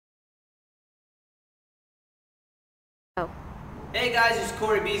Hey guys, it's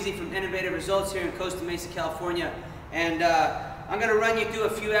Corey Beasley from Innovative Results here in Costa Mesa, California, and I'm going to run you through a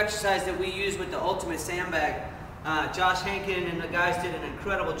few exercises that we use with the Ultimate Sandbag. Josh Hankin and the guys did an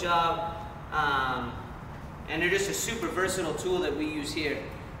incredible job, and they're just a super versatile tool that we use here.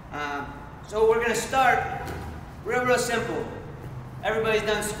 So we're going to start real simple. Everybody's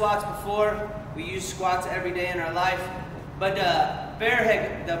done squats before. We use squats every day in our life, but the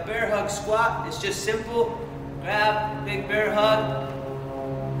bear hug squat is just simple. Grab, big bear hug,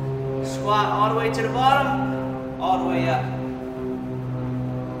 squat all the way to the bottom, all the way up.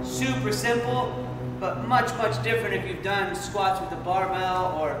 Super simple, but much different if you've done squats with a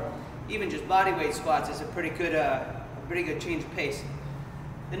barbell or even just body weight squats. It's a pretty good change of pace.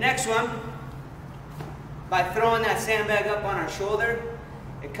 The next one, by throwing that sandbag up on our shoulder,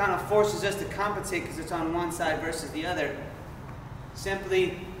 it kind of forces us to compensate because it's on one side versus the other.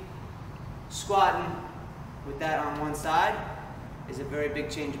 Simply squatting with that on one side is a very big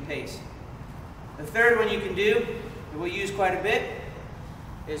change of pace. The third one you can do, that we'll use quite a bit,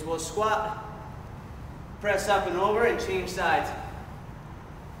 is we'll squat, press up and over, and change sides.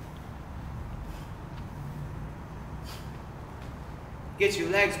 Gets your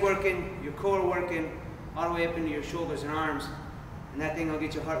legs working, your core working, all the way up into your shoulders and arms, and that thing will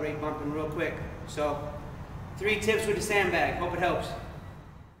get your heart rate bumping real quick. So, 3 tips with the sandbag. Hope it helps.